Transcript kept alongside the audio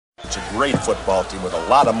great football team with a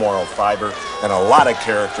lot of moral fiber and a lot of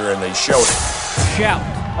character, and they showed it. Shout,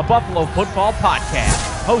 a Buffalo football podcast,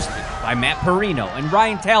 hosted by Matt Perino and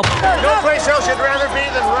Ryan Talbot. No place else you'd rather be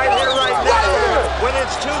than right here, right now. When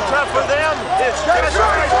it's too tough for them, it's just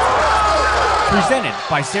right. Presented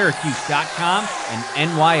by Syracuse.com and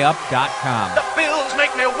NYUp.com. The Bills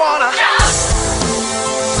make me wanna.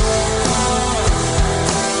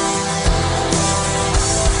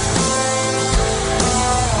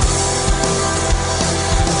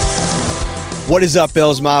 What is up,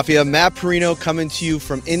 Bills Mafia? Matt Perino coming to you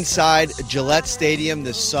from inside Gillette Stadium,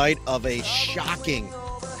 the site of a shocking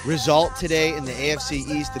result today in the AFC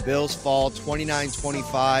East. The Bills fall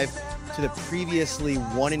 29-25 to the previously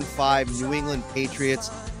 1-5 New England Patriots,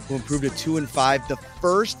 who improved to 2-5. The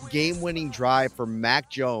first game-winning drive for Mac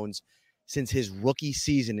Jones since his rookie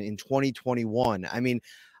season in 2021. I mean,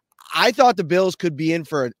 I thought the Bills could be in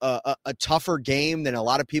for a tougher game than a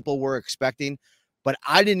lot of people were expecting. But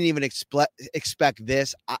I didn't even expect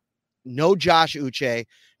this. No Josh Uche,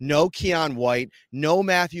 no Keon White, no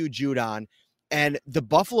Matthew Judon. And the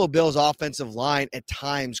Buffalo Bills offensive line at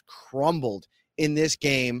times crumbled in this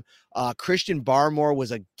game. Christian Barmore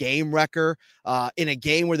was a game wrecker in a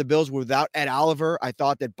game where the Bills were without Ed Oliver. I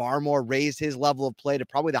thought that Barmore raised his level of play to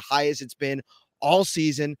probably the highest it's been all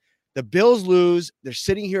season. The Bills lose. They're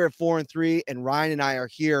sitting here at 4-3, and Ryan and I are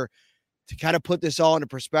here to kind of put this all into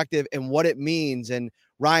perspective and what it means. And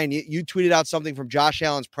Ryan, you tweeted out something from Josh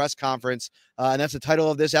Allen's press conference, and that's the title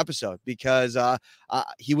of this episode, because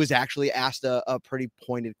he was actually asked a pretty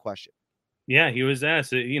pointed question. Yeah, he was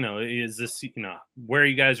asked, is this, where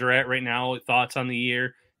you guys are at right now, thoughts on the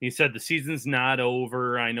year? He said the season's not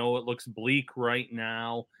over. I know it looks bleak right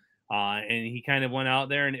now. And he kind of went out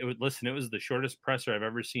there and it was the shortest presser I've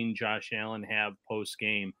ever seen Josh Allen have post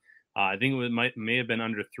game. I think it may have been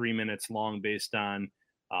under 3 minutes long based on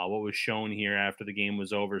what was shown here after the game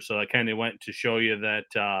was over. So I kind of went to show you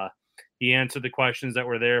that he answered the questions that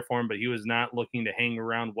were there for him, but he was not looking to hang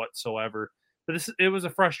around whatsoever. But it was a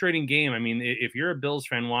frustrating game. I mean, if you're a Bills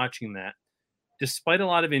fan watching that, despite a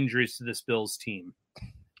lot of injuries to this Bills team,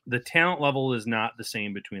 the talent level is not the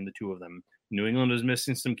same between the two of them. New England was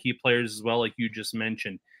missing some key players as well, like you just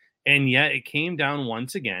mentioned. And yet it came down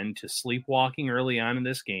once again to sleepwalking early on in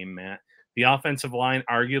this game, Matt. The offensive line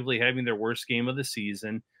arguably having their worst game of the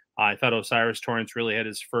season. I thought Osiris Torrance really had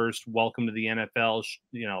his first welcome to the NFL,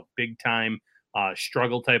 big time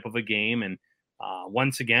struggle type of a game. And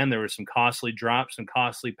once again, there were some costly drops and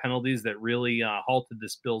costly penalties that really halted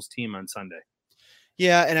this Bills team on Sunday.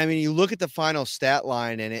 Yeah, and I mean, you look at the final stat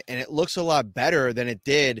line and it looks a lot better than it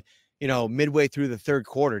did midway through the third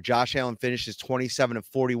quarter. Josh Allen finishes 27 of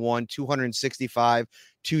 41, 265,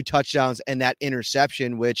 2 touchdowns, and that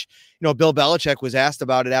interception, which, Bill Belichick was asked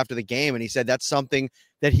about it after the game, and he said that's something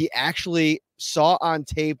that he actually saw on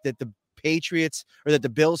tape that the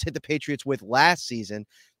Bills hit the Patriots with last season,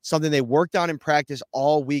 something they worked on in practice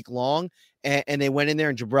all week long, and they went in there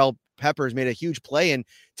and Jabril Peppers made a huge play. And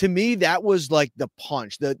to me, that was like the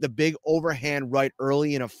punch, the big overhand right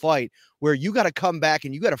early in a fight where you got to come back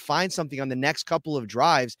and you got to find something on the next couple of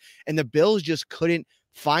drives. And the Bills just couldn't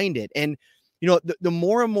find it. And, the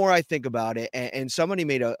more and more I think about it, and somebody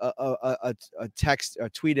made a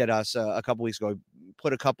tweet at us a couple weeks ago,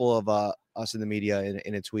 put a couple of us in the media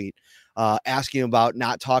in a tweet asking about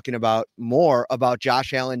not talking about more about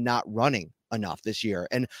Josh Allen not running enough this year.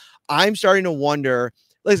 And I'm starting to wonder,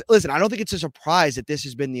 listen, I don't think it's a surprise that this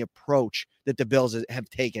has been the approach that the Bills have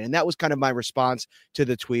taken. And that was kind of my response to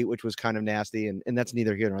the tweet, which was kind of nasty. And that's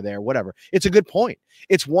neither here nor there, whatever. It's a good point.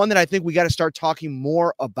 It's one that I think we got to start talking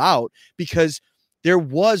more about, because there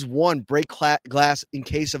was one break glass in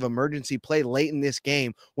case of emergency play late in this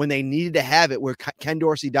game when they needed to have it, where Ken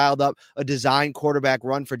Dorsey dialed up a design quarterback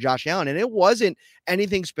run for Josh Allen. And it wasn't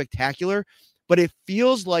anything spectacular, but it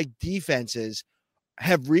feels like defenses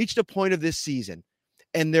have reached a point of this season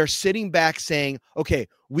and they're sitting back saying, okay,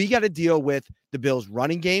 we got to deal with the Bills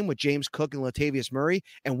running game with James Cook and Latavius Murray,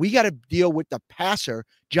 and we got to deal with the passer,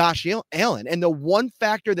 Josh Allen. And the one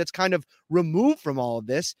factor that's kind of removed from all of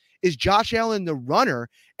this is Josh Allen, the runner.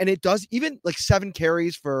 And it does even like 7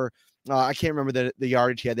 carries for, I can't remember the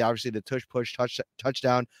yardage he had, obviously the push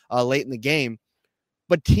touchdown late in the game.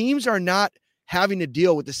 But teams are not having to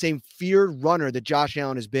deal with the same feared runner that Josh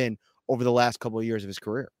Allen has been over the last couple of years of his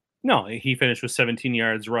career. No, he finished with 17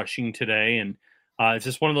 yards rushing today. And it's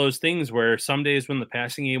just one of those things where some days when the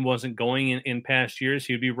passing game wasn't going in past years,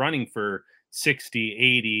 he would be running for 60,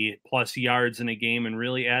 80 plus yards in a game and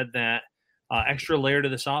really add that extra layer to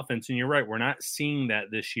this offense. And you're right, we're not seeing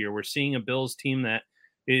that this year. We're seeing a Bills team that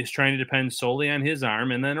is trying to depend solely on his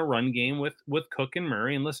arm, and then a run game with Cook and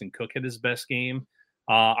Murray. And listen, Cook had his best game,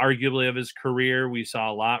 arguably, of his career. We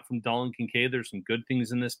saw a lot from Dalton Kincaid. There's some good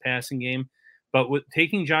things in this passing game, but with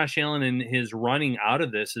taking Josh Allen and his running out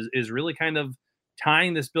of this is really kind of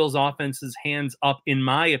tying this Bills offense's hands up, in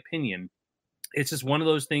my opinion. It's just one of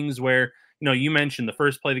those things where, you mentioned the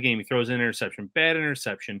first play of the game, he throws an interception, bad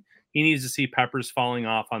interception. He needs to see Peppers falling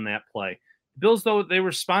off on that play. The Bills, though, they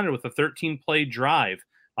responded with a 13-play drive.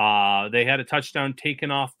 They had a touchdown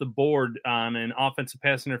taken off the board on an offensive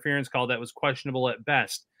pass interference call that was questionable at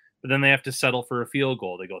best, but then they have to settle for a field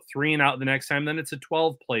goal. They go 3 and out the next time. Then it's a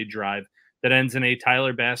 12-play drive that ends in a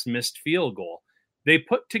Tyler Bass missed field goal. They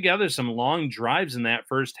put together some long drives in that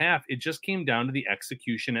first half. It just came down to the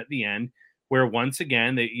execution at the end, where once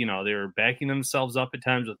again, they were backing themselves up at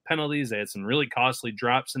times with penalties. They had some really costly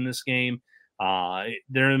drops in this game.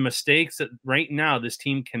 There are mistakes that right now this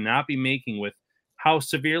team cannot be making with how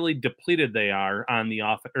severely depleted they are on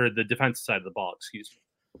the defensive side of the ball, excuse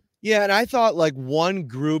me. Yeah, and I thought like one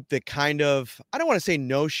group that kind of, I don't want to say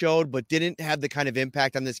no-showed, but didn't have the kind of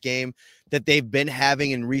impact on this game that they've been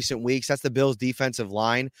having in recent weeks. That's the Bills' defensive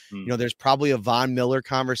line. There's probably a Von Miller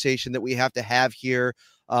conversation that we have to have here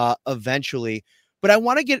eventually. But I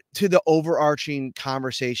want to get to the overarching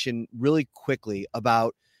conversation really quickly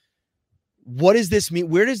about what does this mean?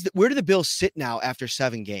 Where do the Bills sit now after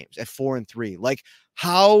 7 games at 4-3? Like,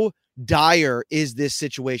 how dire is this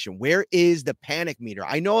situation? Where is the panic meter?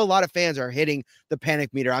 I know a lot of fans are hitting the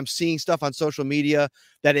panic meter. I'm seeing stuff on social media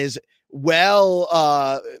that is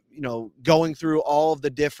going through all of the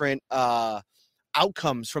different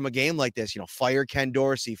outcomes from a game like this. Fire Ken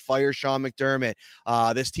Dorsey, fire Sean McDermott.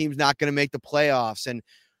 This team's not going to make the playoffs. And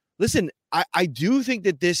listen, I do think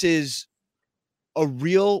that this is a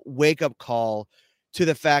real wake-up call to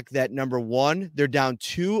the fact that, number one, they're down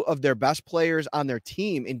 2 of their best players on their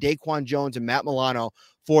team in Daquan Jones and Matt Milano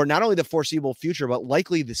for not only the foreseeable future, but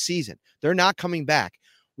likely the season. They're not coming back.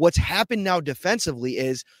 What's happened now defensively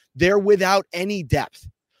is they're without any depth.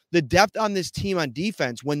 The depth on this team on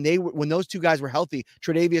defense, when those 2 guys were healthy,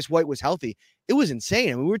 Tre'Davious White was healthy, it was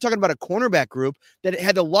insane. I mean, we were talking about a cornerback group that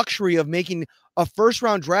had the luxury of making a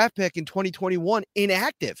first-round draft pick in 2021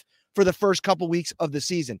 inactive for the first couple weeks of the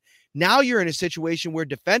season. Now you're in a situation where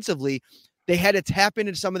defensively they had to tap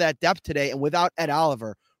into some of that depth today, and without Ed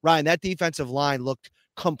Oliver, Ryan, that defensive line looked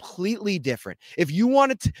completely different. If you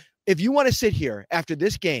want to sit here after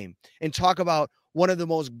this game and talk about one of the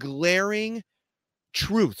most glaring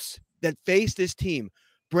truths that face this team,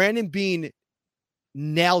 Brandon Beane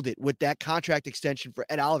nailed it with that contract extension for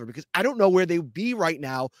Ed Oliver, because I don't know where they would be right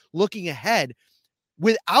now looking ahead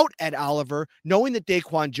without Ed Oliver, knowing that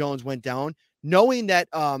Daquan Jones went down, knowing that,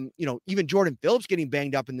 even Jordan Phillips getting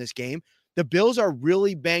banged up in this game. The Bills are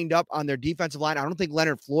really banged up on their defensive line. I don't think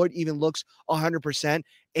Leonard Floyd even looks 100%.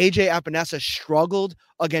 AJ Epinesa struggled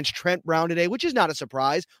against Trent Brown today, which is not a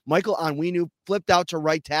surprise. Michael Onwenu flipped out to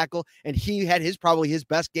right tackle, and he had probably his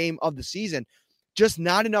best game of the season. Just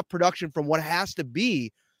not enough production from what has to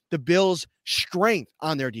be the Bills' strength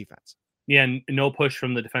on their defense. Yeah, no push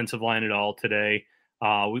from the defensive line at all today.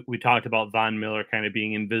 We talked about Von Miller kind of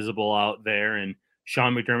being invisible out there, and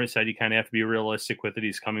Sean McDermott said you kind of have to be realistic with it.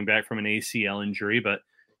 He's coming back from an ACL injury, but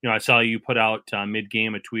I saw you put out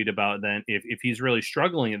mid-game a tweet about that. If he's really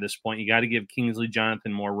struggling at this point, you got to give Kingsley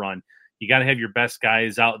Jonathan more run. You got to have your best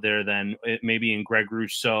guys out there then, maybe in Greg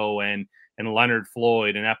Rousseau and Leonard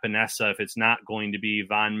Floyd and Epinesa, if it's not going to be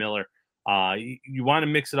Von Miller. You want to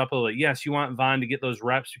mix it up a little bit. Yes, you want Von to get those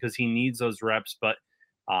reps because he needs those reps, but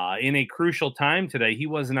in a crucial time today, he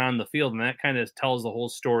wasn't on the field, and that kind of tells the whole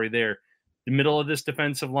story there. The middle of this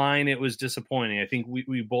defensive line, it was disappointing. I think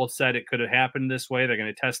we both said it could have happened this way. They're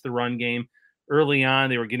going to test the run game. Early on,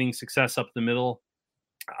 they were getting success up the middle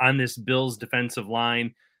on this Bills defensive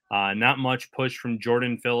line. Not much push from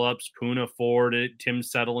Jordan Phillips, Poona Ford, Tim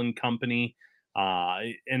Settle and company.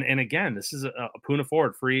 And again, this is a Poona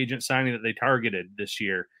Ford free agent signing that they targeted this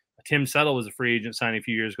year. Tim Settle was a free agent signing a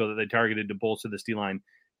few years ago that they targeted to bolster this D-line.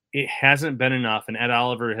 It hasn't been enough, and Ed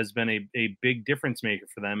Oliver has been a big difference maker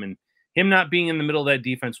for them, and him not being in the middle of that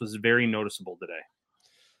defense was very noticeable today.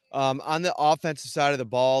 On the offensive side of the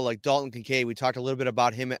ball, like Dalton Kincaid, we talked a little bit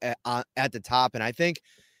about him at the top, and I think,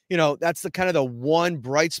 that's the kind of the one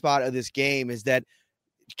bright spot of this game is that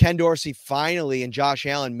Ken Dorsey finally and Josh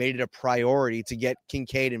Allen made it a priority to get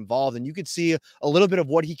Kincaid involved. And you could see a little bit of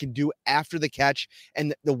what he can do after the catch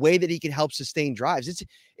and the way that he can help sustain drives.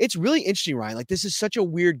 It's really interesting, Ryan. Like, this is such a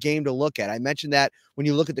weird game to look at. I mentioned that when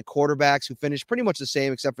you look at the quarterbacks who finished pretty much the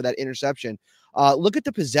same, except for that interception, look at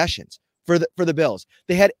the possessions for the Bills.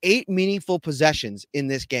 They had 8 meaningful possessions in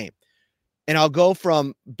this game. And I'll go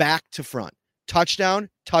from back to front. Touchdown,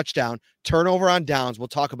 touchdown, turnover on downs. We'll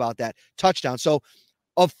talk about that. Touchdown. So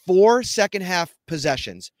of 4 second half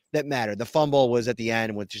possessions that mattered, the fumble was at the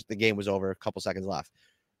end when the game was over, a couple seconds left.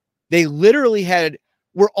 They literally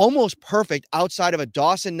were almost perfect outside of a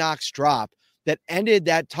Dawson Knox drop that ended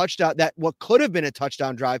that touchdown, that what could have been a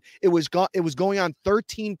touchdown drive. It was going on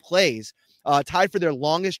 13 plays, tied for their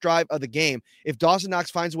longest drive of the game. If Dawson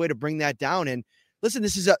Knox finds a way to bring that down, and listen,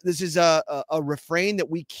 this is a refrain that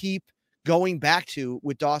we keep going back to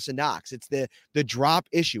with Dawson Knox. It's the drop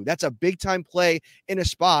issue. That's a big time play in a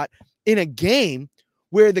spot in a game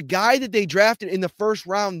where the guy that they drafted in the first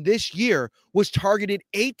round this year was targeted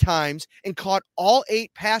 8 times and caught all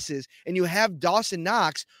 8 passes. And you have Dawson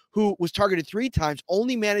Knox, who was targeted 3 times,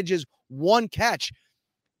 only manages 1 catch.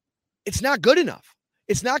 It's not good enough.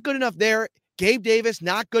 It's not good enough there. Gabe Davis,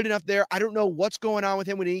 not good enough there. I don't know what's going on with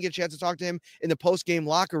him. We didn't get a chance to talk to him in the post-game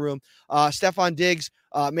locker room. Stephon Diggs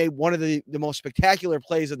made one of the most spectacular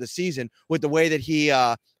plays of the season with the way that he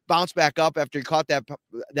bounced back up after he caught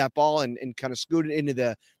that ball and kind of scooted into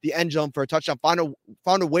the end zone for a touchdown.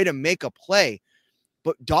 Found a way to make a play.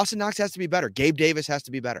 But Dawson Knox has to be better. Gabe Davis has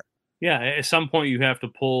to be better. Yeah, at some point you have to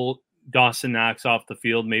pull Dawson Knox off the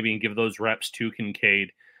field maybe and give those reps to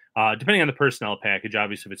Kincaid. Depending on the personnel package,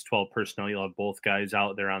 obviously if it's 12 personnel, you'll have both guys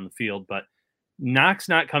out there on the field. But Knox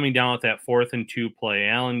not coming down with that 4th and 2 play.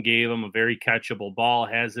 Allen gave him a very catchable ball,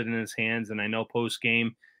 has it in his hands, and I know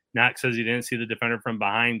post-game, Knox says he didn't see the defender from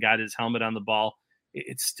behind, got his helmet on the ball.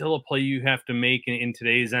 It's still a play you have to make in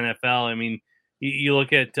today's NFL. I mean, you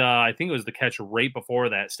look at, I think it was the catch right before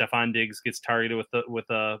that. Stephon Diggs gets targeted with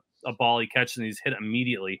a ball he catches, and he's hit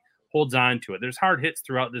immediately, holds on to it. There's hard hits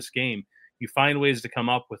throughout this game. You find ways to come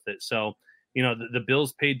up with it. So, the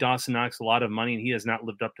Bills paid Dawson Knox a lot of money, and he has not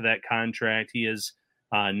lived up to that contract. He has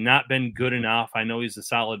not been good enough. I know he's a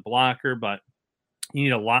solid blocker, but you need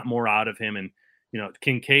a lot more out of him. And,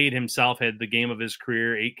 Kincaid himself had the game of his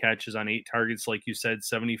career, 8 catches on 8 targets, like you said,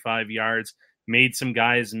 75 yards, made some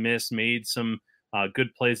guys miss, made some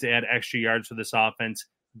good plays to add extra yards for this offense.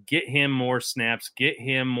 Get him more snaps, get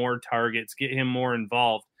him more targets, get him more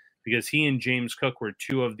involved, because he and James Cook were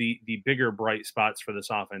 2 of the bigger bright spots for this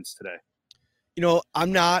offense today.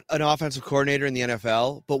 I'm not an offensive coordinator in the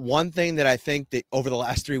NFL, but one thing that I think that over the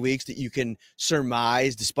last 3 weeks that you can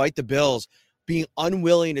surmise, despite the Bills being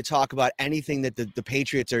unwilling to talk about anything that the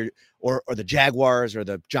Patriots or the Jaguars or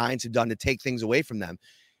the Giants have done to take things away from them,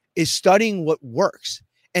 is studying what works.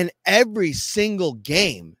 And every single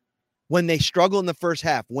game, when they struggle in the first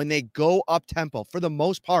half, when they go up tempo, for the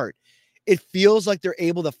most part, it feels like they're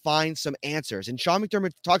able to find some answers. And Sean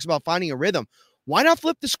McDermott talks about finding a rhythm. Why not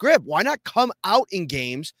flip the script? Why not come out in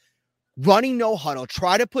games running no huddle,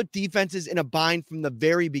 try to put defenses in a bind from the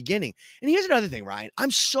very beginning? And here's another thing, Ryan.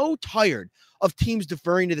 I'm so tired of teams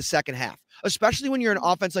deferring to the second half, especially when you're an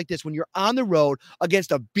offense like this, when you're on the road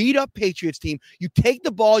against a beat-up Patriots team. You take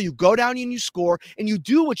the ball, you go down and you score, and you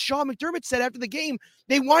do what Sean McDermott said after the game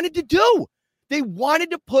they wanted to do. They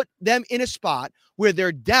wanted to put them in a spot where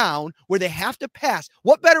they're down, where they have to pass.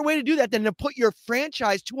 What better way to do that than to put your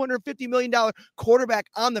franchise $250 million quarterback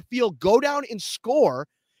on the field, go down and score,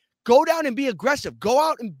 go down and be aggressive, go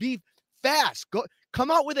out and be fast,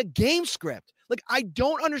 come out with a game script. Like, I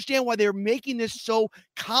don't understand why they're making this so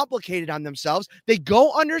complicated on themselves. They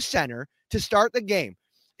go under center to start the game.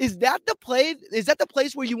 Is that the play? Is that the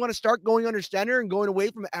place where you want to start going under center and going away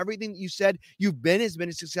from everything that you said has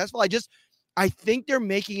been successful? I think they're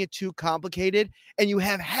making it too complicated, and you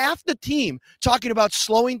have half the team talking about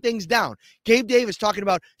slowing things down. Gabe Davis talking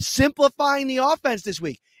about simplifying the offense this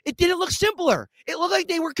week. It didn't look simpler. It looked like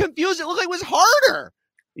they were confused. It looked like it was harder.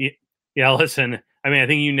 Yeah, listen, I mean, I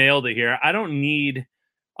think you nailed it here. I don't need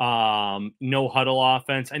no huddle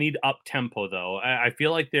offense. I need up tempo, though. I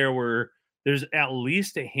feel like there's at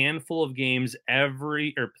least a handful of games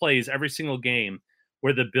plays every single game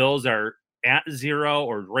where the Bills are at 0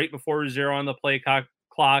 or right before 0 on the play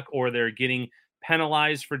clock, or they're getting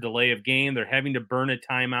penalized for delay of game. They're having to burn a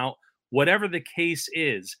timeout. Whatever the case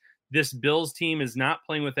is, this Bills team is not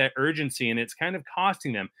playing with that urgency, and it's kind of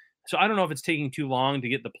costing them. So I don't know if it's taking too long to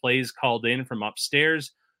get the plays called in from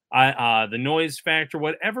upstairs, the noise factor,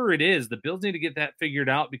 whatever it is. The Bills need to get that figured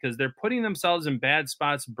out, because they're putting themselves in bad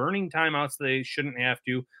spots, burning timeouts they shouldn't have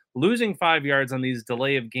to, losing 5 yards on these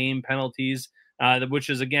delay of game penalties, which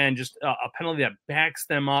is, again, just a penalty that backs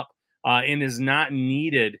them up and is not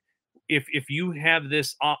needed. If you have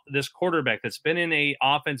this quarterback that's been in a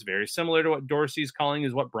offense very similar to what Dorsey's calling,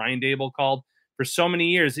 is what Brian Daboll called for so many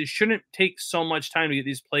years, it shouldn't take so much time to get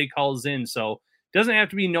these play calls in. So it doesn't have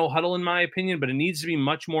to be no huddle, in my opinion, but it needs to be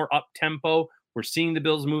much more up tempo We're seeing the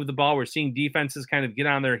Bills move the ball. We're seeing defenses kind of get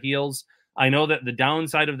on their heels. I know that the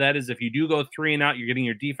downside of that is if you do go 3 and out, you're getting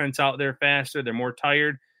your defense out there faster. They're more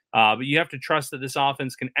tired. But you have to trust that this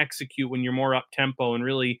offense can execute when you're more up tempo and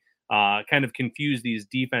really kind of confuse these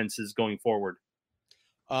defenses going forward.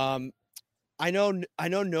 I know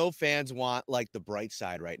no fans want like the bright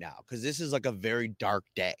side right now because this is like a very dark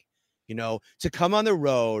day, to come on the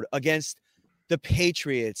road against the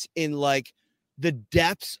Patriots in like the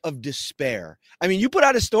depths of despair. I mean, you put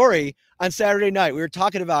out a story on Saturday night. We were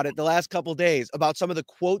talking about it the last couple of days about some of the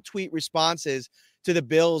quote tweet responses to the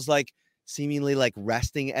Bills, like seemingly like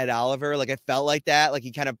resting Ed Oliver. Like it felt like that. Like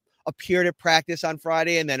he kind of appeared at practice on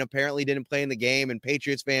Friday and then apparently didn't play in the game. And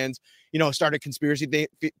Patriots fans, started conspiracy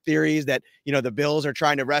theories that, the Bills are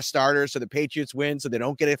trying to rest starters so the Patriots win so they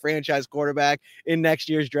don't get a franchise quarterback in next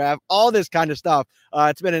year's draft, all this kind of stuff.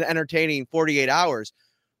 It's been an entertaining 48 hours.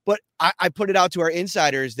 But I put it out to our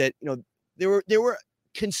insiders that, there were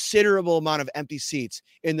considerable amount of empty seats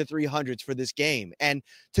in the 300s for this game. And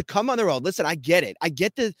to come on the road, listen, I get it. I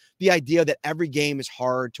get the idea that every game is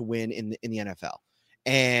hard to win in the NFL.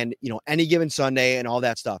 And, any given Sunday and all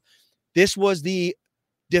that stuff. This was the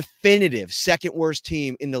definitive second worst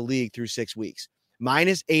team in the league through 6 weeks.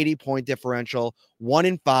 Minus 80 point differential,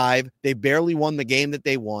 1-5. They barely won the game that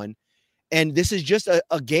they won. And this is just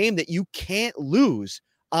a game that you can't lose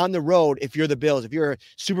on the road if you're the Bills, if you're a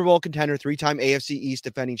Super Bowl contender, 3-time AFC East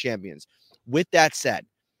defending champions. With that said,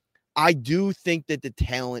 I do think that the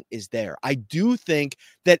talent is there. I do think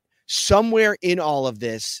that somewhere in all of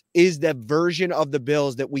this is the version of the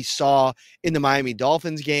Bills that we saw in the Miami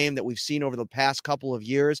Dolphins game that we've seen over the past couple of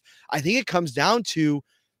years. I think it comes down to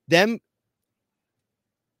them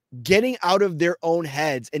getting out of their own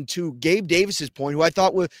heads, and to Gabe Davis's point, who I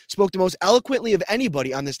thought spoke the most eloquently of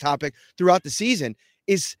anybody on this topic throughout the season,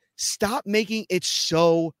 is stop making it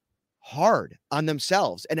so hard on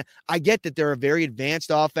themselves. And I get that they're a very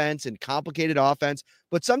advanced offense and complicated offense,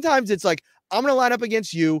 but sometimes it's like, I'm going to line up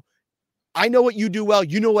against you. I know what you do well.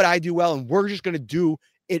 You know what I do well. And we're just going to do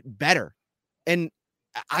it better. And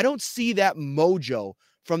I don't see that mojo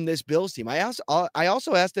from this Bills team. I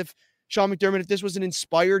also asked if Sean McDermott, if this was an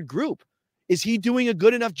inspired group. Is he doing a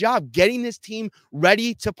good enough job getting this team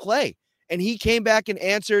ready to play? And he came back and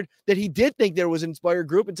answered that he did think there was an inspired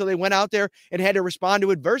group until they went out there and had to respond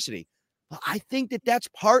to adversity. Well, I think that that's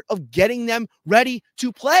part of getting them ready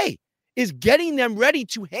to play, is getting them ready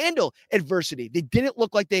to handle adversity. They didn't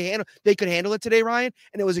look like they could handle it today, Ryan,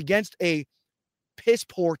 and it was against a piss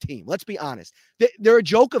poor team. Let's be honest. They're a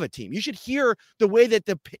joke of a team. You should hear the way that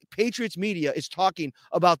the Patriots media is talking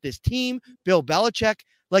about this team, Bill Belichick.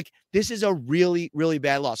 Like, this is a really, really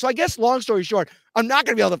bad loss. So I guess, long story short, I'm not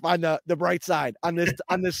going to be able to find the bright side on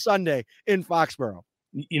this Sunday in Foxborough.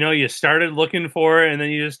 You started looking for it, and then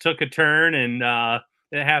you just took a turn, and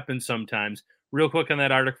it happens sometimes. Real quick on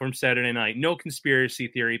that article from Saturday night. No conspiracy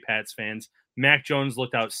theory, Pats fans. Mac Jones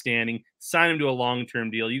looked outstanding. Sign him to a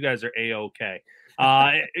long-term deal. You guys are A-okay.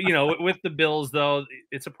 With the Bills, though,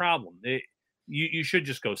 it's a problem. You should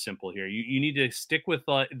just go simple here. You need to stick with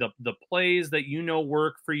the plays that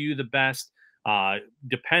work for you the best.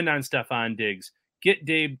 Depend on Stephon Diggs. Get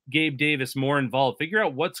Gabe Davis more involved. Figure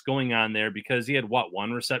out what's going on there, because he had,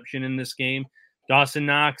 one reception in this game. Dawson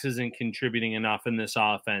Knox isn't contributing enough in this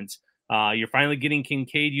offense. You're finally getting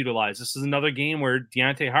Kincaid utilized. This is another game where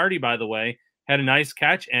Deontay Hardy, by the way, had a nice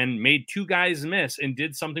catch and made 2 guys miss and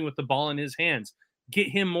did something with the ball in his hands. Get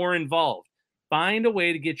him more involved. Find a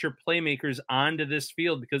way to get your playmakers onto this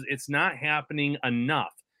field, because it's not happening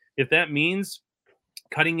enough. If that means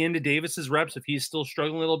cutting into Davis's reps, if he's still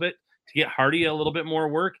struggling a little bit, to get Hardy a little bit more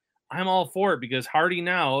work, I'm all for it, because Hardy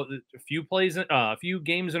now, a few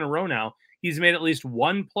games in a row now, he's made at least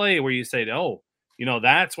one play where you say, oh,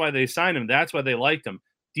 that's why they signed him. That's why they liked him.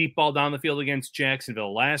 Deep ball down the field against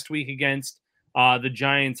Jacksonville. Last week against the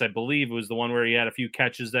Giants, I believe it was the one where he had a few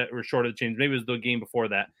catches that were short of the chains. Maybe it was the game before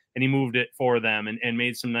that. And he moved it for them and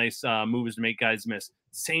made some nice moves to make guys miss.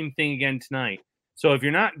 Same thing again tonight. So if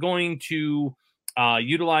you're not going to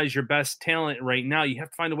utilize your best talent right now, you have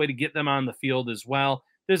to find a way to get them on the field as well.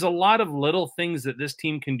 There's a lot of little things that this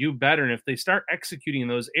team can do better. And if they start executing in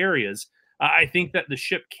those areas, I think that the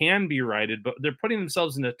ship can be righted, but they're putting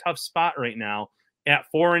themselves in a tough spot right now at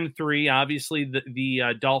 4-3. Obviously,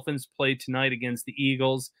 the Dolphins play tonight against the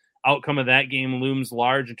Eagles. Outcome of that game looms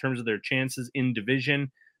large in terms of their chances in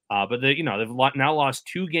division. But they've now lost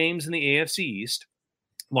 2 games in the AFC East,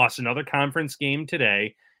 lost another conference game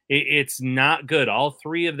today. It's not good. All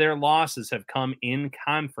 3 of their losses have come in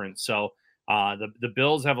conference. So the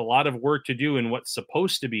Bills have a lot of work to do in what's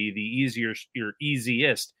supposed to be the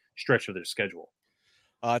easiest stretch of their schedule.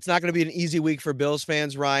 It's not going to be an easy week for Bills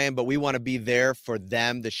fans, Ryan, but we want to be there for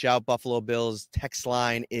them. The Shout Buffalo Bills text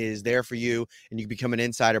line is there for you, and you can become an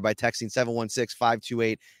insider by texting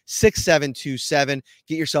 716-528-6727.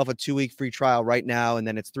 Get yourself a 2-week free trial right now, and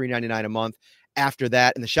then it's $3.99 a month after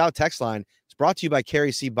that. And the Shout text line is brought to you by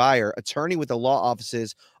Carrie C. Byer, attorney with the law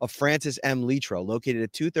offices of Francis M. Litro, located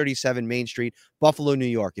at 237 Main Street, Buffalo, New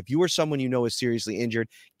York. If you or someone you know is seriously injured,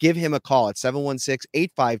 give him a call at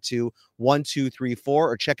 716-852-1234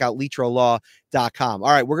 or check out litrolaw.com. All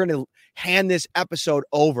right, we're going to hand this episode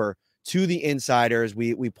over to the insiders.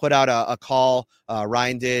 We put out a call,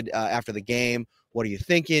 Ryan did after the game. What are you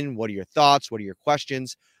thinking? What are your thoughts? What are your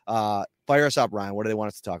questions? Fire us up, Ryan. What do they want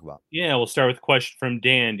us to talk about? Yeah, we'll start with a question from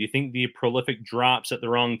Dan. Do you think the prolific drops at the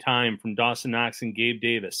wrong time from Dawson Knox and Gabe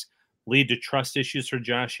Davis lead to trust issues for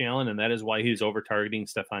Josh Allen, and that is why he's over-targeting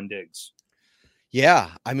Stephon Diggs?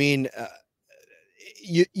 Yeah, I mean,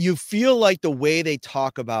 you feel like the way they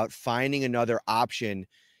talk about finding another option,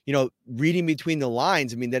 reading between the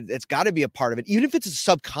lines, I mean, that's got to be a part of it, even if it's a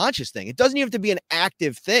subconscious thing. It doesn't even have to be an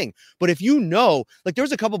active thing. But if like there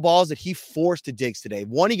was a couple balls that he forced to Diggs today.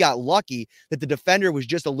 One, he got lucky that the defender was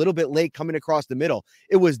just a little bit late coming across the middle.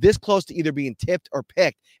 It was this close to either being tipped or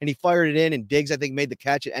picked, and he fired it in, and Diggs, I think, made the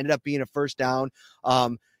catch. It ended up being a first down.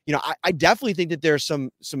 I definitely think that there's some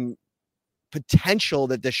potential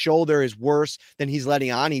that the shoulder is worse than he's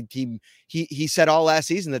letting on. He said all last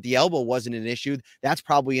season that the elbow wasn't an issue. That's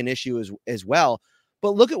probably an issue as well.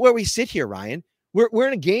 But look at where we sit here, Ryan. We're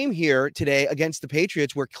in a game here today against the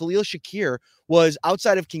Patriots where Khalil Shakir was,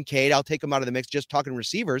 outside of Kincaid, I'll take him out of the mix, just talking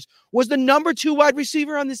receivers, was the number 2 wide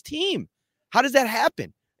receiver on this team. How does that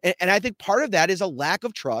happen? And I think part of that is a lack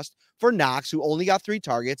of trust for Knox, who only got 3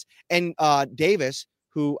 targets, and Davis,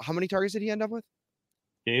 who, how many targets did he end up with?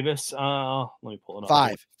 Davis, let me pull it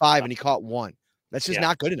up. 5, and he caught 1. That's just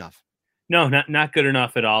not good enough. No, not good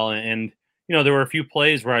enough at all. And, there were a few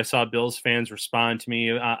plays where I saw Bills fans respond to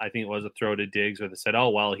me. I think it was a throw to Diggs where they said, oh,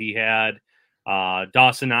 well, he had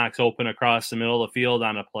Dawson Knox open across the middle of the field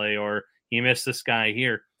on a play, or he missed this guy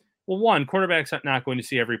here. Well, one, quarterback's not going to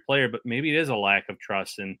see every player, but maybe it is a lack of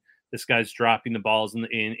trust. And this guy's dropping the balls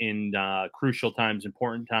in crucial times,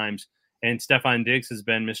 important times. And Stephon Diggs has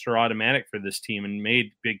been Mr. Automatic for this team and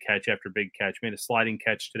made big catch after big catch, made a sliding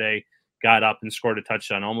catch today, got up and scored a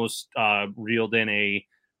touchdown, almost reeled in a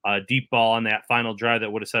deep ball on that final drive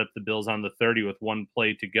that would have set up the Bills on the 30 with 1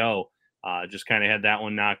 play to go. Just kind of had that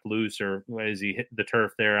one knocked loose, or as he hit the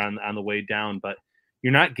turf there on the way down. But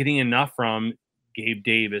you're not getting enough from Gabe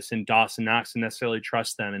Davis and Dawson Knox to necessarily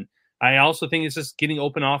trust them. And I also think it's just getting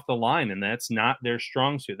open off the line, and that's not their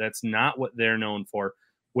strong suit. That's not what they're known for.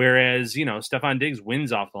 Whereas, Stephon Diggs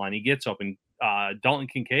wins off the line. He gets open. Dalton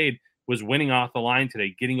Kincaid was winning off the line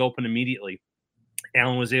today, getting open immediately.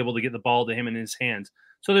 Allen was able to get the ball to him in his hands.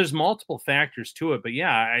 So there's multiple factors to it. But,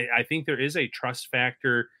 yeah, I think there is a trust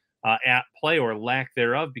factor at play, or lack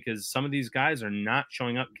thereof, because some of these guys are not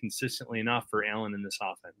showing up consistently enough for Allen in this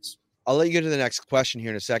offense. I'll let you get to the next question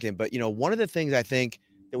here in a second. But, one of the things I think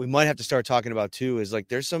that we might have to start talking about, too, is like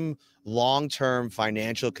there's some long-term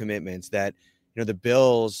financial commitments that – the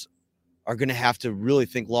Bills are going to have to really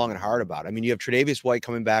think long and hard about. I mean, you have Tre'Davious White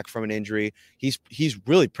coming back from an injury. He's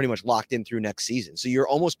really pretty much locked in through next season. So you're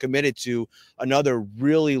almost committed to another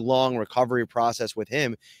really long recovery process with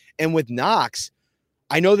him. And with Knox,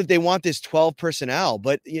 I know that they want this 12 personnel,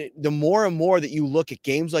 but the more and more that you look at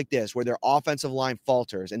games like this where their offensive line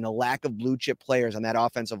falters and the lack of blue chip players on that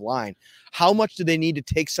offensive line, how much do they need to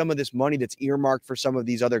take some of this money that's earmarked for some of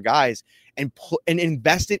these other guys and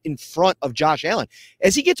invest it in front of Josh Allen?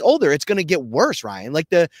 As he gets older, it's going to get worse, Ryan. Like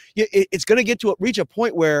it's going to get to reach a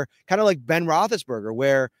point where, kind of like Ben Roethlisberger,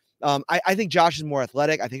 where I think Josh is more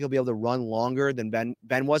athletic. I think he'll be able to run longer than Ben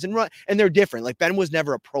was, and they're different. Like Ben was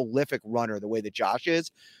never a prolific runner the way that Josh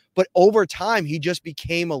is, but over time he just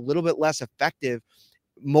became a little bit less effective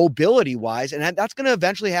mobility wise, and that's going to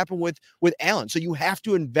eventually happen with Allen. So you have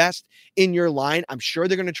to invest in your line. I'm sure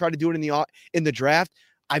they're going to try to do it in the draft.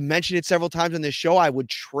 I mentioned it several times on this show. I would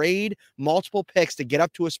trade multiple picks to get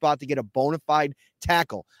up to a spot to get a bona fide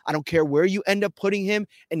tackle. I don't care where you end up putting him,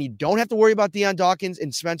 and you don't have to worry about Deion Dawkins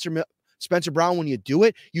and Spencer Brown when you do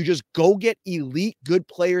it. You just go get elite good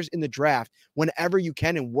players in the draft whenever you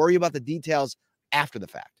can and worry about the details after the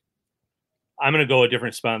fact. I'm going to go a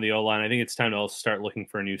different spot on the O-line. I think it's time to also start looking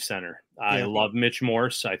for a new center. I love Mitch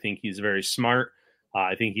Morse. I think he's very smart.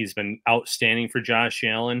 I think he's been outstanding for Josh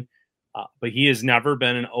Allen. But he has never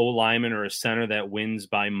been an O-lineman or a center that wins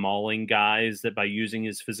by mauling guys, that by using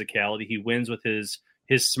his physicality. He wins with his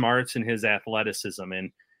smarts and his athleticism.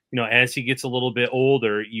 And, as he gets a little bit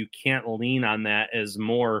older, you can't lean on that as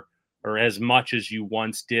more or as much as you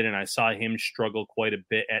once did. And I saw him struggle quite a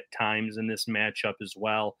bit at times in this matchup as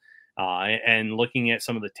well. And looking at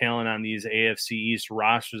some of the talent on these AFC East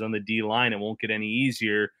rosters on the D line, it won't get any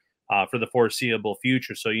easier for the foreseeable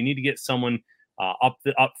future. So you need to get someone up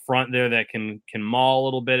front there that can maul a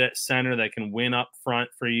little bit at center, that can win up front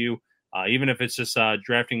for you. Even if it's just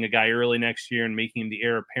drafting a guy early next year and making him the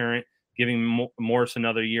heir apparent, giving Morris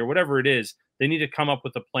another year, whatever it is, they need to come up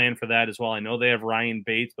with a plan for that as well. I know they have Ryan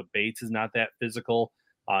Bates, but Bates is not that physical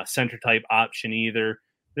center type option either.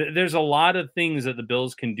 There's a lot of things that the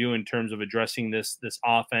Bills can do in terms of addressing this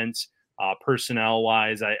offense personnel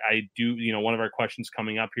wise. I do, one of our questions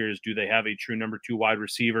coming up here is, do they have a true number 2 wide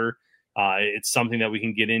receiver? It's something that we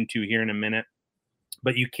can get into here in a minute,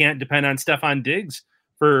 but you can't depend on Stephon Diggs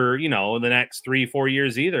for, the next 3-4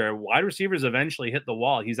 years either. Wide receivers eventually hit the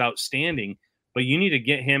wall. He's outstanding, but you need to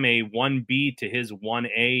get him a 1B to his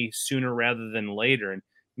 1A sooner rather than later. And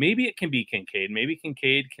maybe it can be Kincaid. Maybe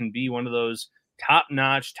Kincaid can be one of those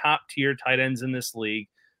top-notch, top-tier tight ends in this league,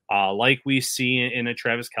 like we see in a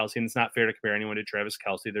Travis Kelce. And it's not fair to compare anyone to Travis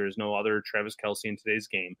Kelce. There is no other Travis Kelce in today's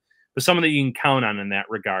game, but someone that you can count on in that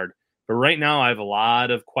regard. But right now, I have a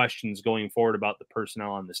lot of questions going forward about the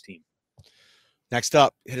personnel on this team. Next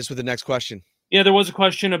up, hit us with the next question. Yeah, there was a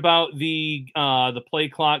question about the play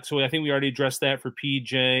clock. So I think we already addressed that for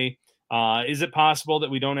PJ. Is it possible that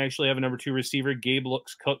we don't actually have a number 2 receiver? Gabe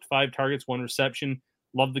looks cooked, 5 targets, 1 reception.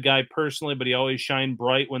 Love the guy personally, but he always shined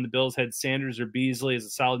bright when the Bills had Sanders or Beasley as a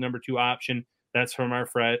solid number 2 option. That's from our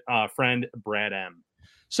friend Brad M.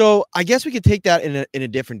 So I guess we could take that in a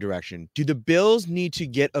different direction. Do the Bills need to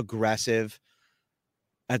get aggressive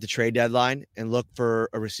at the trade deadline and look for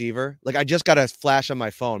a receiver? Like, I just got a flash on my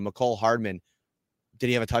phone. McCole Hardman, did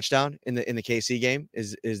he have a touchdown in the KC game?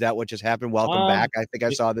 Is that what just happened? Welcome back. I think I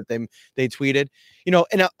saw that they tweeted.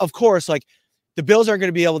 And of course, like, the Bills aren't going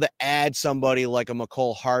to be able to add somebody like a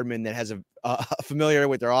McCole Hardman that has a familiar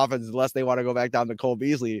with their offense unless they want to go back down the Cole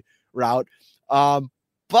Beasley route.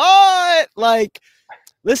 But like,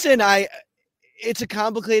 listen, it's a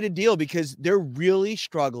complicated deal because they're really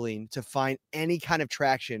struggling to find any kind of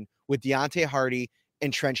traction with Deontay Hardy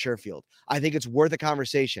and Trent Sherfield. I think it's worth a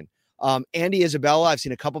conversation. Andy Isabella, I've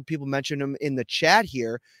seen a couple people mention him in the chat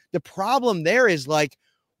here. The problem there is, like,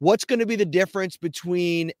 what's going to be the difference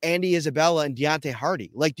between Andy Isabella and Deontay Hardy?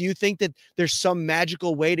 Like, do you think that there's some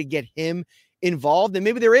magical way to get him involved? And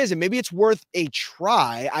maybe there is, and maybe it's worth a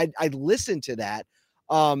try. I'd listen to that.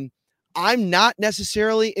 I'm not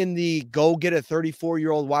necessarily in the go get a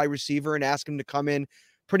 34-year-old wide receiver and ask him to come in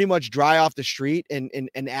pretty much dry off the street and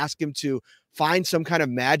ask him to find some kind of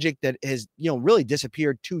magic that has, really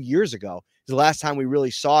disappeared 2 years ago. The last time we really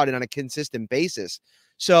saw it on a consistent basis.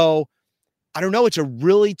 So I don't know. It's a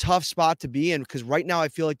really tough spot to be in because right now I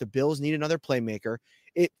feel like the Bills need another playmaker.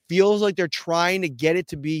 It feels like they're trying to get it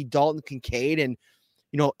to be Dalton Kincaid. And,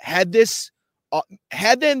 had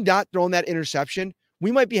them not thrown that interception,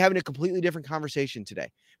 we might be having a completely different conversation today.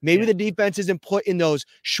 Maybe the defense isn't put in those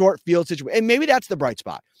short field situations. And maybe that's the bright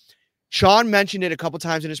spot. Sean mentioned it a couple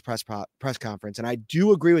times in his press conference. And I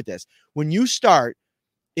do agree with this. When you start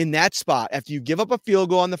in that spot, after you give up a field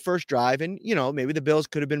goal on the first drive, and, maybe the Bills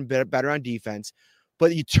could have been better on defense,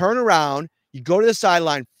 but you turn around, you go to the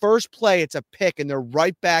sideline, first play, it's a pick, and they're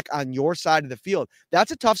right back on your side of the field.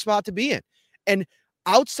 That's a tough spot to be in. And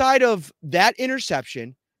outside of that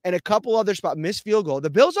interception and a couple other spots, missed field goal, the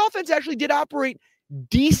Bills offense actually did operate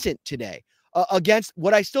decent today against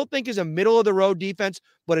what I still think is a middle-of-the-road defense,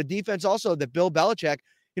 but a defense also that Bill Belichick,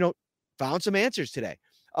 found some answers today.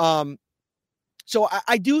 So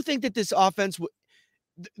I do think that this offense,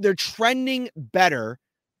 they're trending better.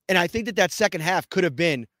 And I think that second half could have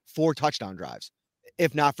been 4 touchdown drives,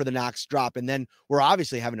 if not for the Knox drop. And then we're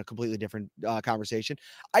obviously having a completely different conversation.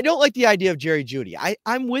 I don't like the idea of Jerry Jeudy.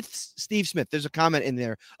 I'm with Steve Smith. There's a comment in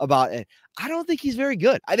there about it. I don't think he's very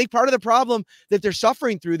good. I think part of the problem that they're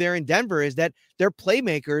suffering through there in Denver is that their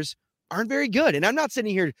playmakers aren't very good. And I'm not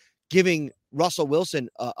sitting here giving Russell Wilson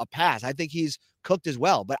a pass. I think he's cooked as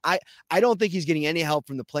well, but I don't think he's getting any help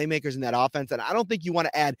from the playmakers in that offense. And I don't think you want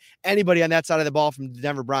to add anybody on that side of the ball from the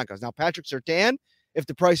Denver Broncos. Now, Patrick Surtain, if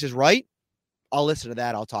the price is right, I'll listen to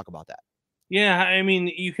that. I'll talk about that. Yeah, I mean,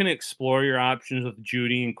 you can explore your options with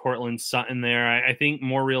Jeudy and Cortland Sutton there. I think a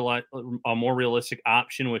more realistic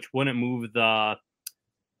option, which wouldn't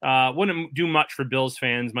do much for Bills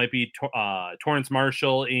fans, might be Torrance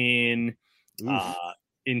Marshall in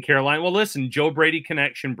Carolina. Well, listen, Joe Brady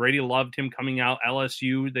connection. Brady loved him coming out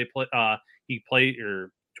LSU.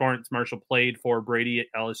 Torrance Marshall played for Brady at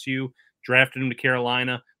LSU, drafted him to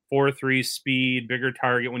Carolina, 4.3 speed, bigger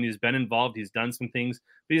target. When he's been involved, he's done some things,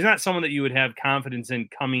 but he's not someone that you would have confidence in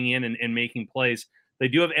coming in and making plays. They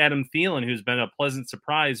do have Adam Thielen, who's been a pleasant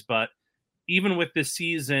surprise, but even with this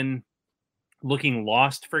season looking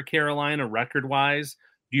lost for Carolina record-wise,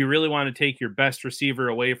 do you really want to take your best receiver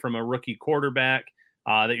away from a rookie quarterback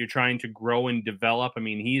that you're trying to grow and develop? I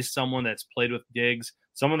mean, he's someone that's played with Diggs,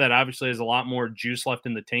 someone that obviously has a lot more juice left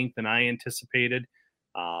in the tank than I anticipated.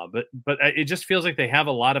 But it just feels like they have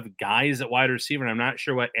a lot of guys at wide receiver, and I'm not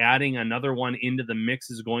sure what adding another one into the mix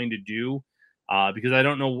is going to do, because I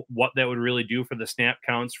don't know what that would really do for the snap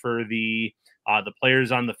counts for the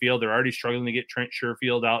players on the field. They're already struggling to get Trent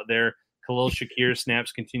Sherfield out there. Khalil Shakir's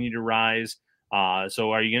snaps continue to rise.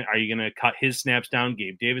 So are you going to cut his snaps down,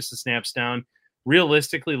 Gabe Davis's snaps down?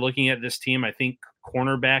 Realistically, looking at this team, I think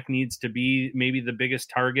cornerback needs to be maybe the biggest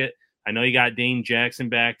target. I know you got Dane Jackson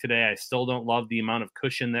back today. I still don't love the amount of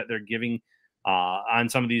cushion that they're giving on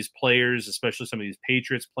some of these players, especially some of these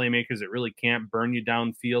Patriots playmakers that really can't burn you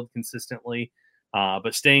downfield consistently.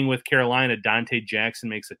 But staying with Carolina, Dante Jackson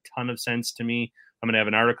makes a ton of sense to me. I'm going to have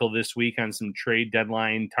an article this week on some trade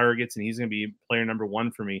deadline targets, and he's going to be player number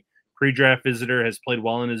one for me. Pre-draft visitor, has played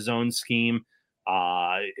well in his zone scheme.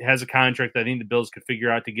 Has a contract that I think the Bills could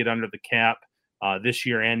figure out to get under the cap this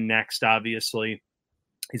year and next, obviously.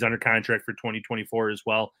 He's under contract for 2024 as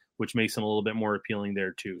well, which makes him a little bit more appealing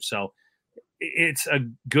there too. So it's a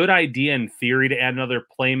good idea in theory to add another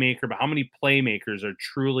playmaker, but how many playmakers are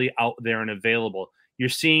truly out there and available? You're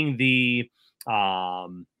seeing the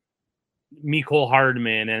Mecole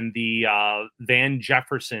Hardman and the Van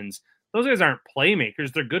Jeffersons. Those guys aren't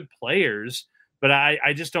playmakers. They're good players, but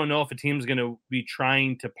I just don't know if a team's going to be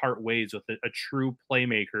trying to part ways with a true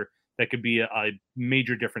playmaker that could be a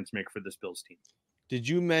major difference maker for this Bills team. Did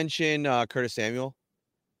you mention Curtis Samuel?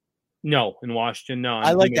 No, in Washington, no.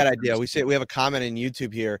 I like that idea. We have a comment in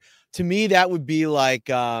YouTube here. To me, that would be like,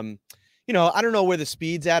 I don't know where the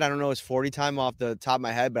speed's at. I don't know his 40 time off the top of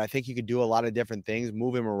my head, but I think you could do a lot of different things,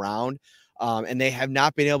 move him around. And they have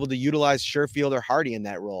not been able to utilize Sherfield or Hardy in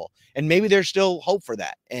that role. And maybe there's still hope for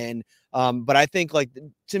that. And but I think, like,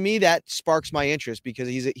 to me, that sparks my interest because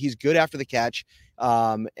he's good after the catch.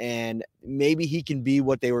 And maybe he can be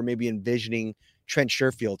what they were maybe envisioning Trent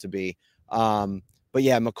Sherfield to be. But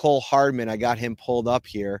yeah, Mecole Hardman, I got him pulled up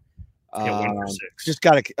here. 1 for 6. Just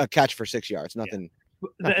got a catch for 6 yards. Nothing.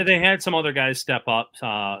 Yeah. They had some other guys step up.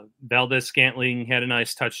 Valdez-Scantling had a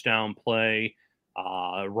nice touchdown play.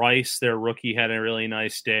 Rice, their rookie, had a really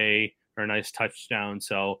nice day or a nice touchdown.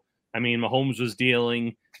 So, I mean, Mahomes was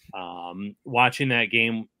dealing. Watching that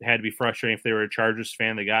game had to be frustrating if they were a Chargers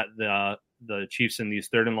fan. They got the Chiefs in these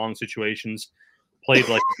 3rd and long situations, played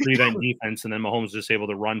like a prevent defense, and then Mahomes was just able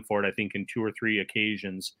to run for it, I think, in 2 or 3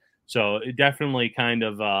 occasions. So it definitely kind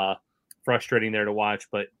of frustrating there to watch,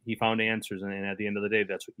 but he found answers, and at the end of the day,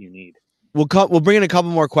 that's what you need. We'll bring in a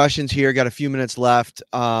couple more questions here. Got a few minutes left,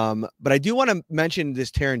 but I do want to mention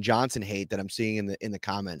this Taron Johnson hate that I'm seeing in the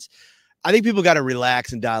comments. I think people got to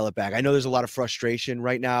relax and dial it back. I know there's a lot of frustration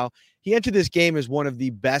right now. He entered this game as one of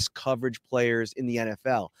the best coverage players in the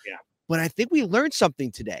NFL. Yeah, but I think we learned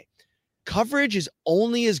something today. Coverage is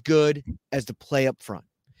only as good as the play up front.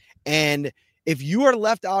 And if you are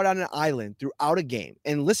left out on an island throughout a game,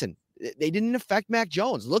 and listen, they didn't affect Mac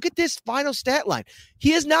Jones. Look at this final stat line.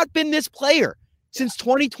 He has not been this player since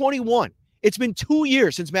 2021. It's been 2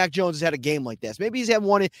 years since Mac Jones has had a game like this. Maybe he's had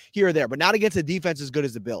one here or there, but not against a defense as good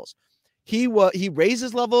as the Bills. He raised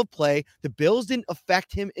his level of play. The Bills didn't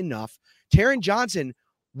affect him enough. Taron Johnson,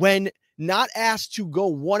 when not asked to go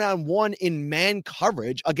one-on-one in man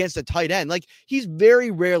coverage against a tight end, like, he's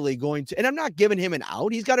very rarely going to, and I'm not giving him an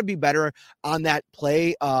out. He's got to be better on that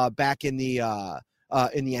play back in the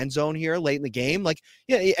end zone here late in the game. Like,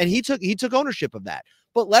 yeah, and he took ownership of that.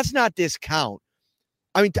 But let's not discount.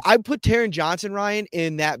 I mean, I put Taron Johnson, Ryan,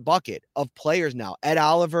 in that bucket of players now. Ed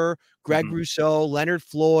Oliver, Greg Rousseau, Leonard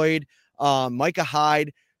Floyd, Micah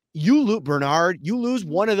Hyde. Bernard, you lose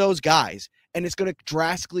one of those guys, and it's going to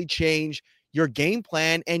drastically change your game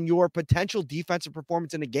plan and your potential defensive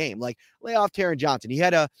performance in the game. Like, lay off Taron Johnson. He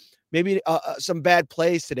had maybe some bad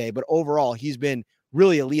plays today, but overall, he's been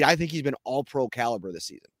really elite. I think he's been all-pro caliber this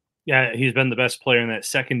season. Yeah, he's been the best player in that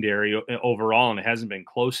secondary overall, and it hasn't been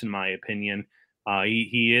close in my opinion.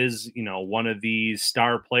 He is, one of these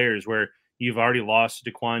star players where you've already lost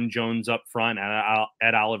DaQuan Jones up front,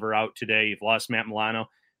 Ed Oliver out today. You've lost Matt Milano.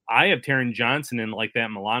 I have Taron Johnson in like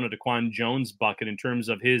that Milano DaQuan Jones bucket in terms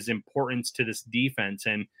of his importance to this defense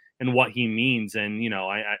and what he means. And,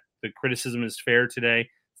 the criticism is fair today.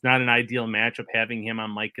 It's not an ideal matchup having him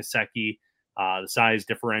on Mike Gesicki, the size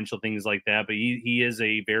differential, things like that. But he is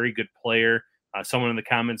a very good player. Someone in the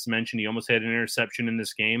comments mentioned he almost had an interception in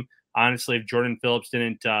this game. Honestly, if Jordan Phillips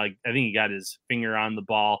didn't, I think he got his finger on the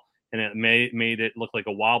ball and it made it look like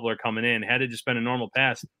a wobbler coming in. Had it just been a normal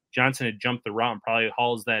pass, Johnson had jumped the route and probably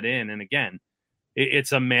hauls that in. And again,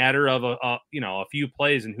 it's a matter of a few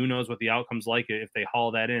plays, and who knows what the outcome's like if they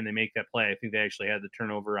haul that in, they make that play. I think they actually had the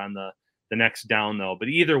turnover on the next down though. But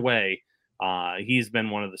either way, he's been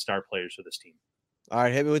one of the star players for this team. All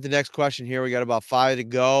right, hit me with the next question here. We got about 5 to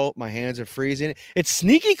go. My hands are freezing. It's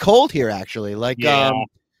sneaky cold here, actually.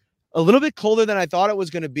 A little bit colder than I thought it was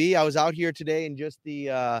going to be. I was out here today in just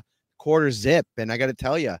the quarter zip, and I got to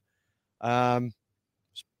tell you, it's a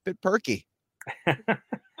bit perky.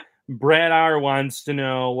 Brad R wants to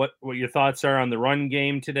know what your thoughts are on the run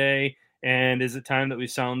game today, and is it time that we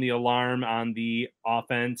sound the alarm on the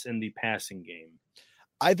offense and the passing game?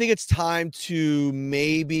 I think it's time to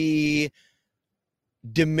maybe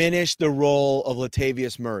diminish the role of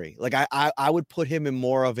Latavius Murray. Like I would put him in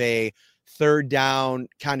more of a third down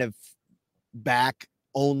kind of back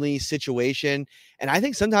only situation. And I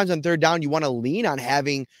think sometimes on third down, you want to lean on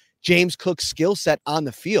having James Cook's skill set on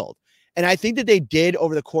the field. And I think that they did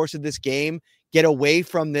over the course of this game get away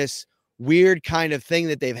from this weird kind of thing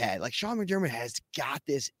that they've had. Like Sean McDermott has got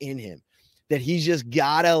this in him that he's just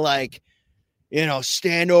gotta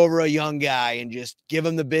stand over a young guy and just give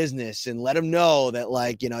him the business and let him know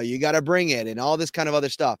that you got to bring it and all this kind of other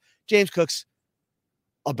stuff. James Cook's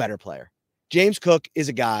a better player. James Cook is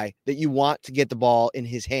a guy that you want to get the ball in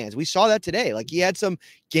his hands. We saw that today. Like he had some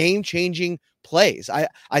game-changing plays.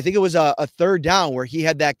 I think it was a third down where he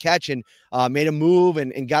had that catch and made a move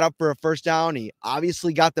and got up for a first down. He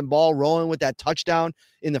obviously got the ball rolling with that touchdown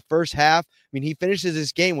in the first half. I mean, he finishes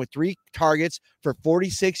this game with 3 targets for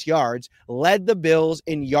 46 yards, led the Bills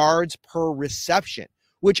in yards per reception,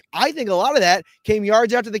 which I think a lot of that came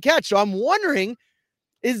yards after the catch. So I'm wondering,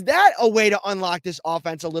 is that a way to unlock this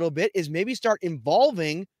offense a little bit, is maybe start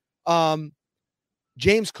involving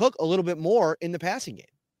James Cook a little bit more in the passing game?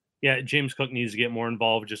 Yeah, James Cook needs to get more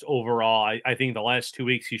involved just overall. I think the last 2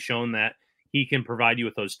 weeks he's shown that he can provide you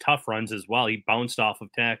with those tough runs as well. He bounced off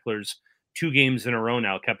of tacklers 2 games in a row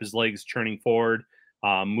now, kept his legs churning forward,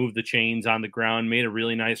 moved the chains on the ground, made a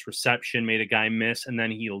really nice reception, made a guy miss, and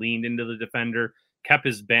then he leaned into the defender, kept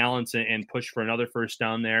his balance and pushed for another first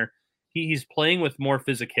down there. He's playing with more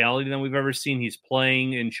physicality than we've ever seen. He's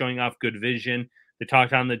playing and showing off good vision. They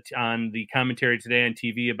talked on the commentary today on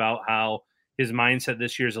TV about how his mindset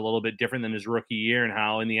this year is a little bit different than his rookie year, and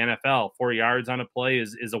how in the NFL, 4 yards on a play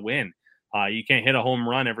is a win. You can't hit a home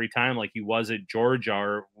run every time like he was at Georgia,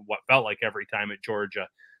 or what felt like every time at Georgia.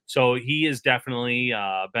 So he has definitely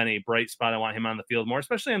been a bright spot. I want him on the field more,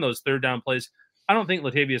 especially on those third down plays. I don't think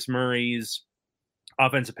Latavius Murray's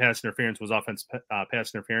offensive pass interference was offensive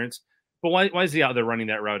pass interference. But why is he out there running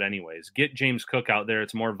that route anyways? Get James Cook out there.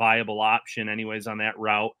 It's a more viable option anyways on that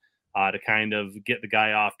route to kind of get the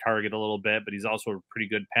guy off target a little bit. But he's also a pretty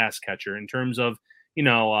good pass catcher. In terms of,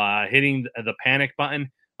 hitting the panic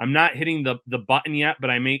button, I'm not hitting the button yet,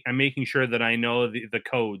 but I'm making sure that I know the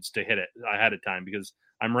codes to hit it ahead of time, because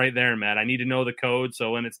I'm right there, Matt. I need to know the code.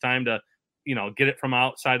 So when it's time to, get it from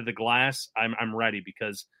outside of the glass, I'm ready,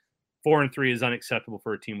 because 4-3 is unacceptable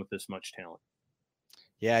for a team with this much talent.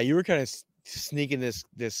 Yeah, you were kind of sneaking this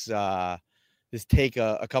take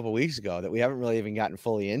a couple weeks ago that we haven't really even gotten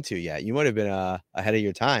fully into yet. You might have been ahead of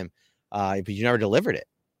your time, but you never delivered it.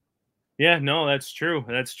 Yeah, no, that's true.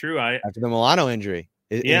 That's true. After the Milano injury,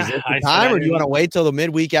 is it the I time, or do you want to wait till the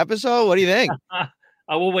midweek episode? What do you think?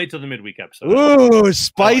 I will wait till the midweek episode. Ooh,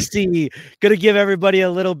 spicy! Gonna give everybody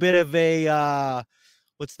a little bit of a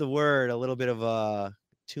what's the word? A little bit of a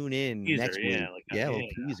tune in teaser, next week. A little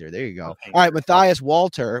teaser. There you go. All right, Matthias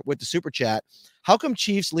Walter with the super chat. How come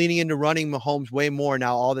Chiefs leaning into running Mahomes way more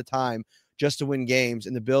now all the time just to win games,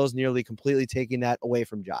 and the Bills nearly completely taking that away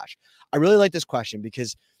from Josh? I really like this question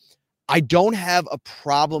because I don't have a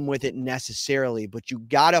problem with it necessarily, but you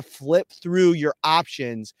got to flip through your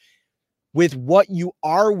options with what you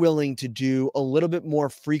are willing to do a little bit more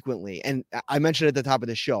frequently. And I mentioned at the top of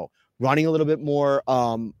the show, running a little bit more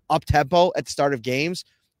up tempo at the start of games.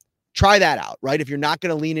 Try that out, right? If you're not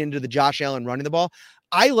going to lean into the Josh Allen running the ball,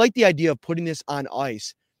 I like the idea of putting this on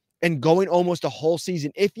ice and going almost a whole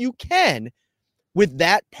season, if you can, with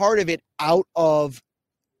that part of it out of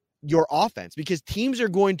your offense, because teams are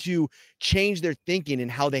going to change their thinking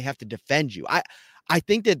and how they have to defend you. I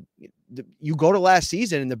think that you go to last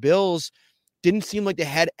season and the Bills didn't seem like they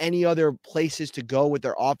had any other places to go with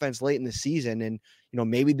their offense late in the season. And,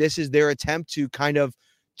 maybe this is their attempt to kind of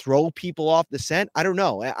throw people off the scent. I don't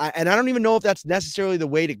know. And I don't even know if that's necessarily the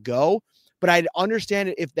way to go, but I'd understand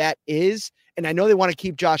it if that is, And I know they want to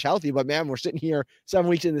keep Josh healthy, but man, we're sitting here 7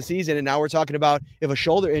 weeks in the season, and now we're talking about if a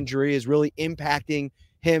shoulder injury is really impacting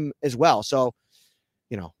him as well. So,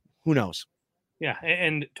 who knows? Yeah,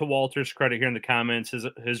 and to Walter's credit here in the comments,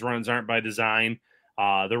 his runs aren't by design.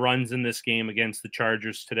 The runs in this game against the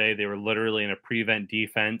Chargers today, they were literally in a prevent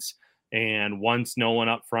defense. And once no one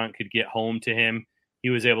up front could get home to him, he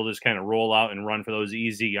was able to just kind of roll out and run for those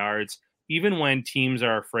easy yards. Even when teams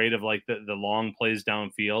are afraid of like the long plays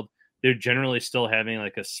downfield, they're generally still having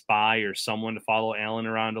like a spy or someone to follow Allen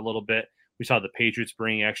around a little bit. We saw the Patriots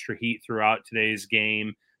bring extra heat throughout today's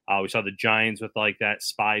game. We saw the Giants with like that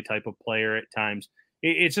spy type of player at times.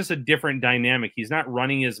 It's just a different dynamic. He's not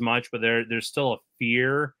running as much, but there's still a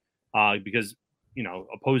fear because,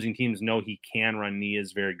 opposing teams know he can run. And he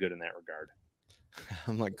is very good in that regard.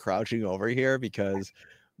 I'm like crouching over here because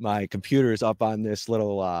my computer is up on this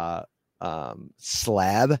little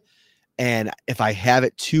slab. And if I have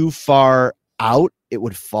it too far out, it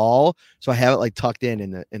would fall. So I have it like tucked in,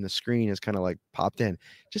 and the screen is kind of like popped in.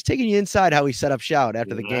 Just taking you inside how we set up Shout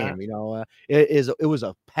after the game. It was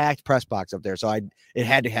a packed press box up there, so it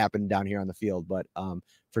had to happen down here on the field. But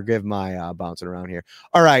forgive my bouncing around here.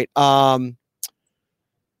 All right,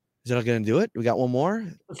 is that going to do it? We got one more.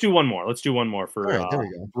 Let's do one more for right, there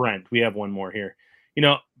we go. Brent. We have one more here.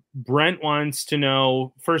 Brent wants to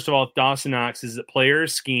know, first of all, if Dawson Knox is a player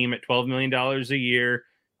scheme at $12 million a year.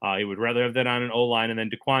 He would rather have that on an O-line. And then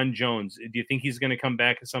Daquan Jones, do you think he's going to come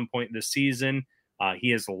back at some point this season?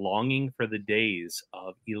 He is longing for the days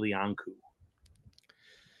of Ilianku.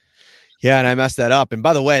 Yeah, and I messed that up. And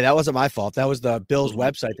by the way, that wasn't my fault. That was the Bills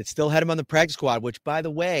website that still had him on the practice squad, which, by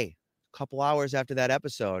the way, a couple hours after that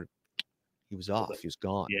episode, he was off. He was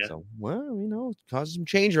gone. Yeah. So, well, caused some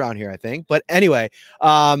change around here, I think. But anyway,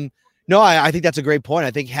 no, I think that's a great point.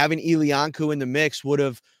 I think having Ilianku in the mix would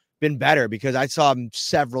have been better because I saw him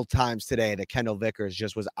several times today that Kendall Vickers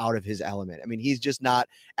just was out of his element. I mean, he's just not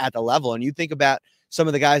at the level. And you think about some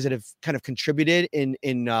of the guys that have kind of contributed in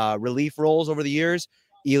relief roles over the years,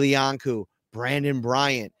 Ilianku, Brandon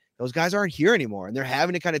Bryant, those guys aren't here anymore. And they're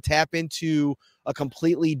having to kind of tap into a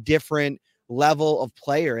completely different level of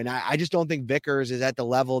player. And I just don't think Vickers is at the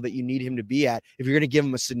level that you need him to be at if you're going to give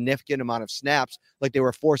him a significant amount of snaps like they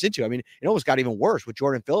were forced into. I mean, it almost got even worse with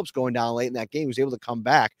Jordan Phillips going down late in that game. He was able to come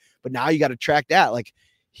back, but now you got to track that. Like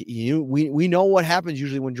we know what happens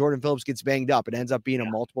usually when Jordan Phillips gets banged up. It ends up being a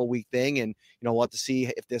multiple week thing, and we'll have to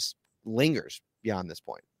see if this lingers beyond this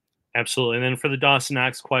point. Absolutely. And then for the Dawson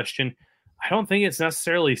Knox question, I don't think it's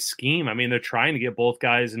necessarily scheme. I mean, they're trying to get both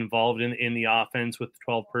guys involved in the offense with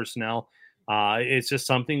 12 personnel. It's just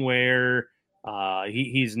something where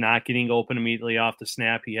he's not getting open immediately off the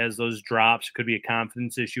snap. He has those drops. It could be a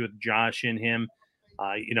confidence issue with Josh in him.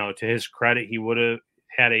 To his credit, he would have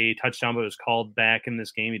had a touchdown, but it was called back in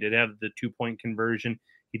this game. He did have the 2-point conversion.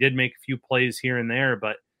 He did make a few plays here and there,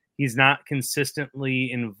 but he's not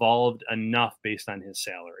consistently involved enough based on his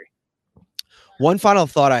salary. One final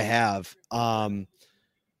thought I have.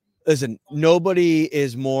 Listen, nobody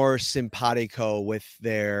is more simpatico with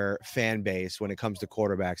their fan base when it comes to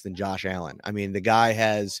quarterbacks than Josh Allen. I mean, the guy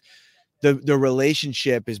has the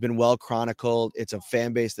relationship has been well chronicled. It's a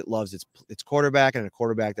fan base that loves its quarterback and a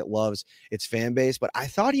quarterback that loves its fan base. But I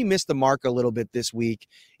thought he missed the mark a little bit this week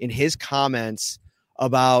in his comments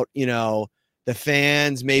about, the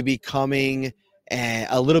fans maybe coming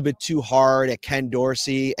a little bit too hard at Ken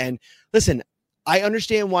Dorsey. And listen, I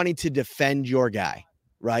understand wanting to defend your guy.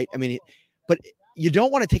 Right. I mean, but you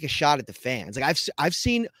don't want to take a shot at the fans. Like I've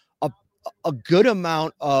seen a good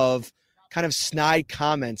amount of kind of snide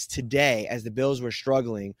comments today as the Bills were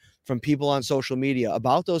struggling from people on social media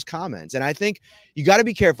about those comments. And I think you got to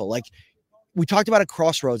be careful. Like we talked about a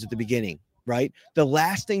crossroads at the beginning, right? The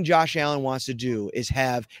last thing Josh Allen wants to do is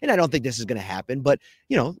have, and I don't think this is going to happen, but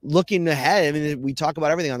looking ahead, I mean, we talk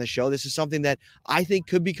about everything on the show. This is something that I think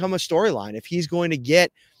could become a storyline if he's going to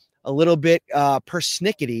get a little bit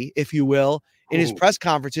persnickety, if you will, in his press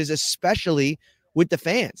conferences, especially with the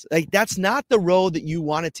fans. Like that's not the road that you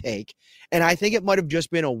want to take. And I think it might have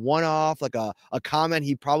just been a one-off, like a comment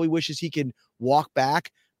he probably wishes he could walk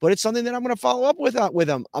back. But it's something that I'm going to follow up with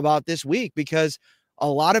him about this week because a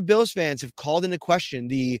lot of Bills fans have called into question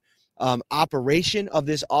the operation of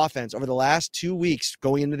this offense over the last 2 weeks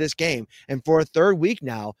going into this game. And for a third week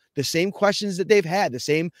now, the same questions that they've had, the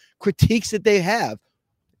same critiques that they have,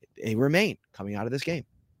 they remain coming out of this game.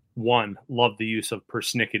 One, love the use of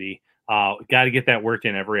persnickety. Got to get that worked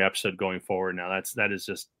in every episode going forward. Now that is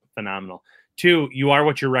just phenomenal. Two, you are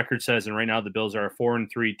what your record says, and right now the Bills are a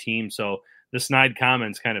 4-3 team, so the snide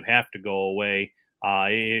comments kind of have to go away.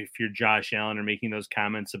 If you're Josh Allen or making those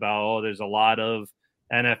comments about there's a lot of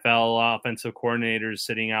NFL offensive coordinators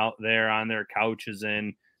sitting out there on their couches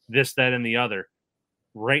and this, that, and the other.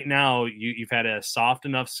 Right now, you've had a soft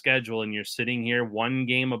enough schedule, and you're sitting here one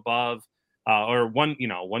game above, one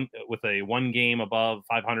with a one game above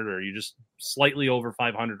 500, or you're just slightly over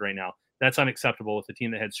 500 right now. That's unacceptable with a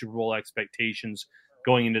team that had Super Bowl expectations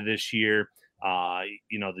going into this year.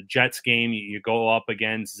 The Jets game, you go up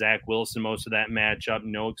against Zach Wilson most of that matchup,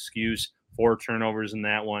 no excuse, 4 turnovers in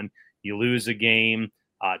that one. You lose a game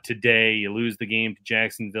today, you lose the game to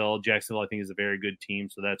Jacksonville. Jacksonville, I think, is a very good team,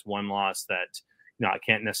 so that's one loss that I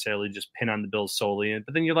can't necessarily just pin on the Bills solely.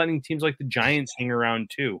 But then you're letting teams like the Giants hang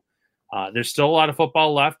around too. There's still a lot of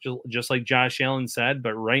football left, just like Josh Allen said,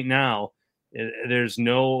 but right now there's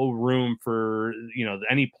no room for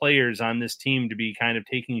any players on this team to be kind of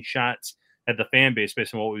taking shots at the fan base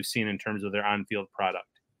based on what we've seen in terms of their on-field product.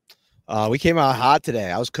 We came out hot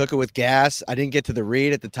today. I was cooking with gas. I didn't get to the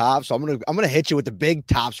read at the top, so I'm gonna hit you with the big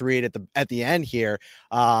tops read at the end here.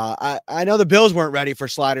 I know the Bills weren't ready for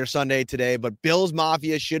Slider Sunday today, but Bills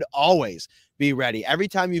Mafia should always be ready. Every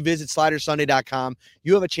time you visit SliderSunday.com,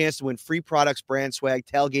 you have a chance to win free products, brand swag,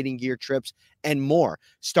 tailgating gear, trips, and more.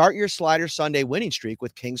 Start your Slider Sunday winning streak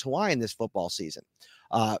with King's Hawaiian this football season.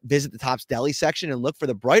 Visit the Tops Deli section and look for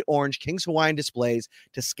the bright orange King's Hawaiian displays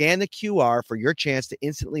to scan the QR for your chance to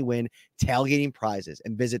instantly win tailgating prizes.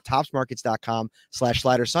 And visit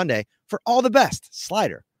topsmarkets.com/Slider Sunday for all the best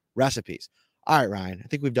slider recipes. All right, Ryan, I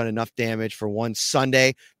think we've done enough damage for one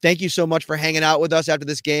Sunday. Thank you so much for hanging out with us after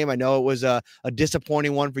this game. I know it was a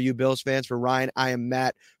disappointing one for you Bills fans. For Ryan, I am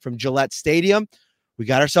Matt from Gillette Stadium. We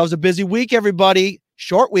got ourselves a busy week, everybody.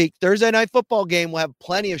 Short week, Thursday night football game. We'll have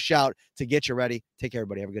plenty of shout to get you ready. Take care,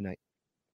 everybody. Have a good night.